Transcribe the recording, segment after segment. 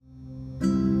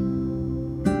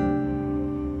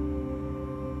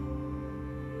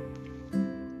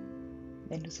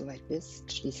soweit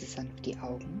bist, schließe sanft die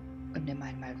Augen und nimm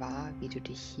einmal wahr, wie du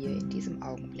dich hier in diesem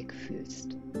Augenblick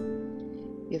fühlst.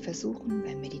 Wir versuchen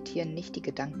beim Meditieren nicht die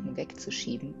Gedanken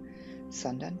wegzuschieben,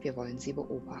 sondern wir wollen sie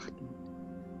beobachten.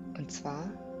 Und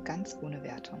zwar ganz ohne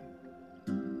Wertung.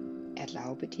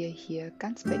 Erlaube dir hier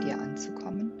ganz bei dir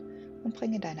anzukommen und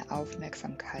bringe deine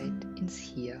Aufmerksamkeit ins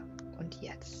Hier und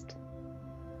Jetzt.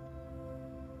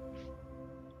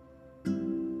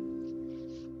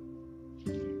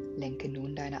 Lenke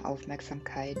nun deine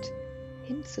Aufmerksamkeit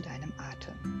hin zu deinem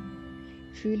Atem.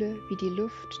 Fühle, wie die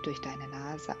Luft durch deine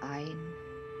Nase ein-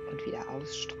 und wieder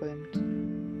ausströmt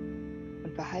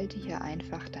und behalte hier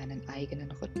einfach deinen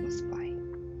eigenen Rhythmus bei.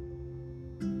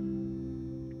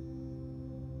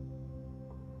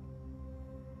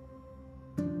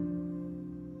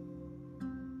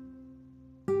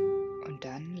 Und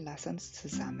dann lass uns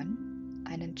zusammen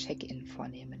einen Check-in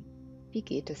vornehmen. Wie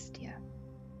geht es dir?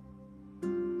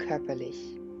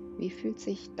 Körperlich, wie fühlt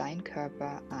sich dein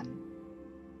Körper an?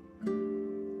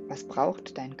 Was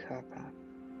braucht dein Körper?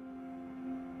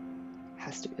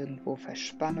 Hast du irgendwo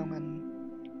Verspannungen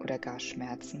oder gar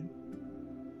Schmerzen?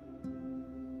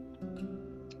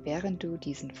 Während du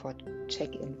diesen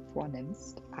Check-in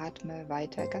vornimmst, atme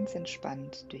weiter ganz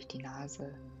entspannt durch die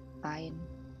Nase ein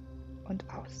und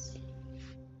aus.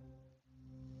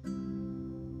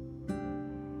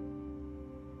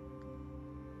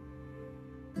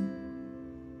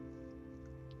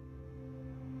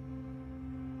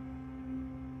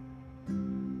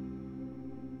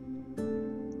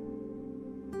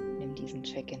 Nimm diesen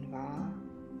Check-in wahr,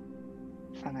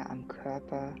 fange am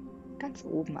Körper ganz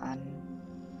oben an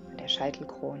der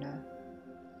Scheitelkrone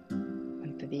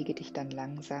und bewege dich dann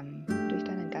langsam durch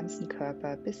deinen ganzen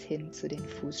Körper bis hin zu den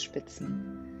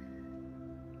Fußspitzen.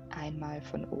 Einmal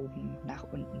von oben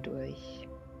nach unten durch,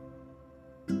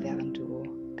 während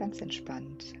du ganz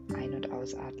entspannt ein- und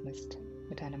ausatmest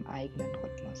mit deinem eigenen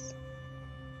Rhythmus.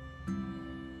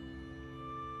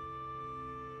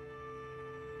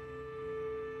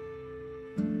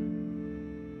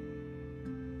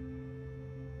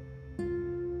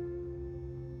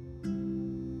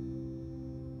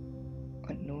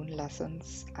 Und nun lass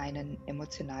uns einen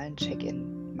emotionalen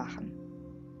Check-in machen.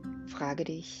 Frage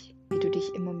dich, wie du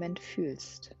dich im Moment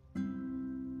fühlst.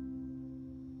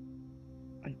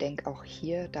 Und denk auch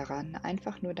hier daran,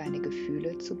 einfach nur deine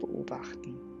Gefühle zu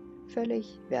beobachten.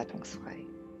 Völlig wertungsfrei.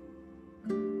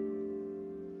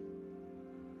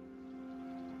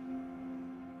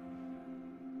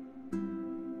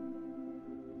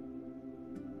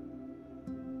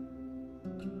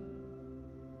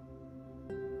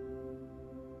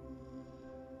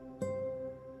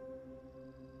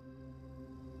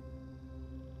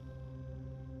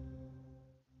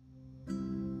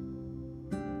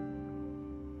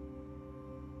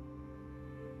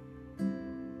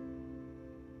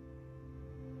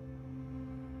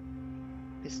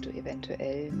 Bist du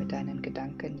eventuell mit deinen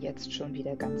Gedanken jetzt schon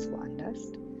wieder ganz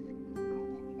woanders?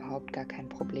 Überhaupt gar kein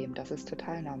Problem, das ist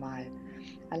total normal.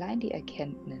 Allein die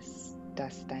Erkenntnis,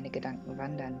 dass deine Gedanken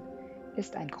wandern,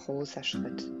 ist ein großer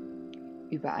Schritt.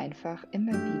 Übe einfach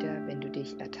immer wieder, wenn du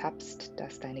dich ertappst,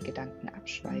 dass deine Gedanken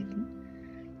abschweifen,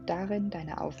 darin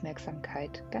deine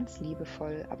Aufmerksamkeit ganz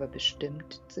liebevoll, aber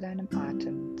bestimmt zu deinem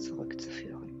Atem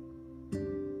zurückzuführen.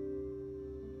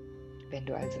 Wenn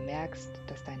du also merkst,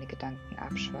 dass deine Gedanken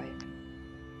abschweifen,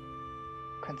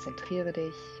 konzentriere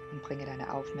dich und bringe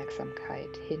deine Aufmerksamkeit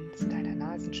hin zu deiner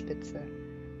Nasenspitze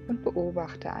und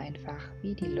beobachte einfach,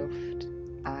 wie die Luft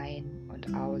ein-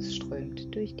 und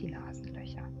ausströmt durch die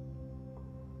Nasenlöcher.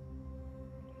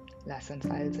 Lass uns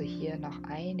also hier noch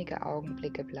einige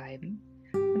Augenblicke bleiben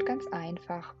und ganz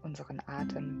einfach unseren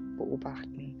Atem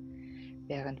beobachten,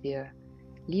 während wir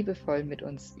liebevoll mit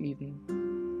uns üben,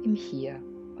 im Hier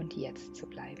und Jetzt zu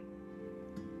bleiben.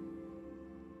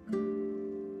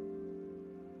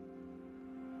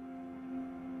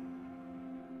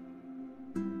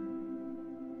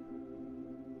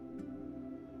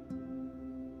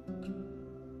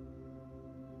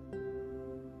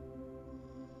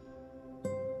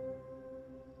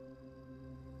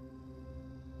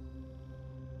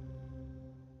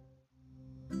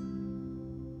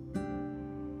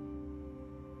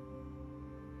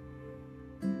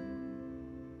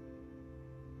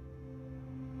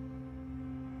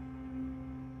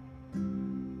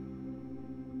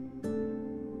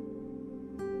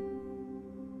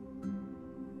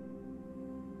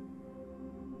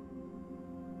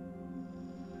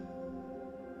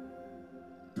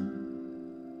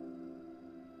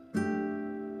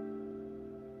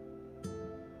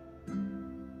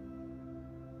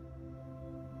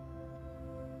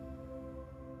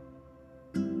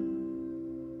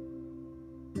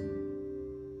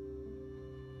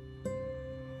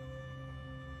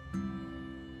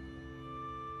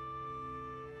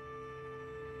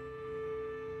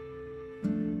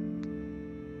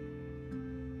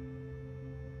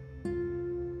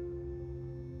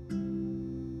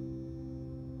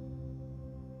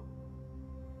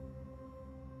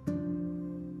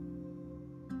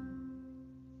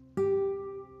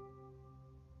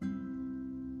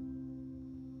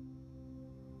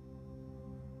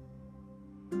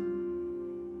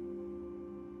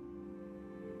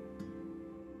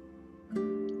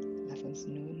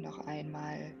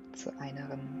 einmal zu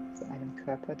einem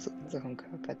Körper, zu unserem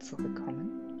Körper zurückkommen,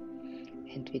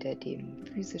 entweder dem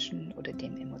physischen oder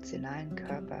dem emotionalen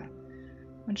Körper,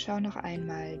 und schau noch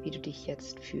einmal, wie du dich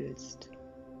jetzt fühlst.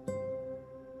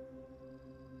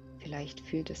 Vielleicht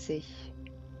fühlt es sich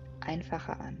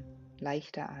einfacher an,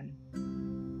 leichter an.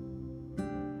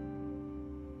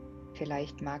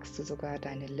 Vielleicht magst du sogar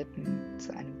deine Lippen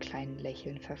zu einem kleinen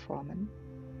Lächeln verformen.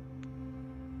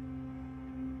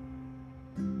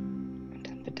 Und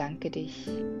dann bedanke dich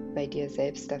bei dir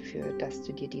selbst dafür, dass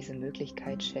du dir diese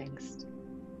Möglichkeit schenkst,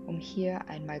 um hier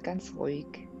einmal ganz ruhig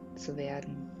zu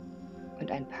werden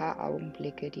und ein paar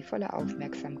Augenblicke die volle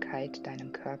Aufmerksamkeit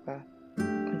deinem Körper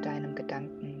und deinem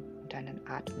Gedanken und deinem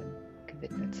Atmen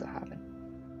gewidmet zu haben.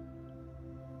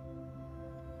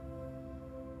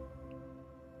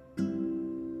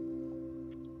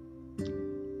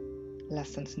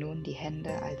 Lasst uns nun die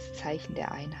Hände als Zeichen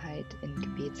der Einheit in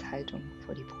Gebetshaltung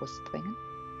vor die Brust bringen.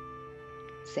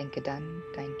 Senke dann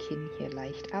dein Kinn hier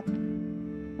leicht ab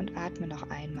und atme noch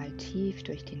einmal tief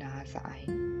durch die Nase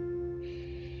ein.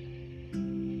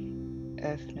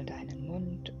 Öffne deinen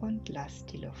Mund und lass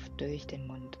die Luft durch den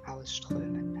Mund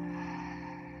ausströmen.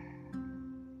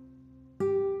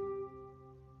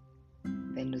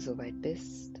 Wenn du soweit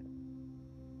bist,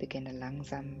 beginne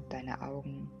langsam deine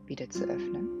Augen wieder zu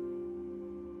öffnen.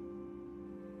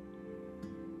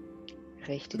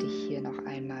 Richte dich hier noch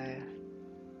einmal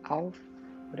auf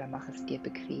oder mach es dir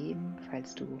bequem,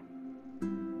 falls du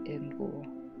irgendwo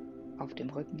auf dem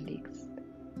Rücken liegst.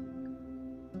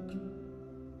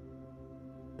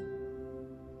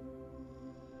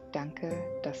 Danke,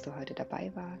 dass du heute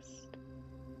dabei warst.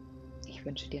 Ich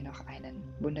wünsche dir noch einen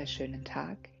wunderschönen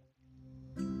Tag.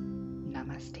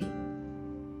 Namaste.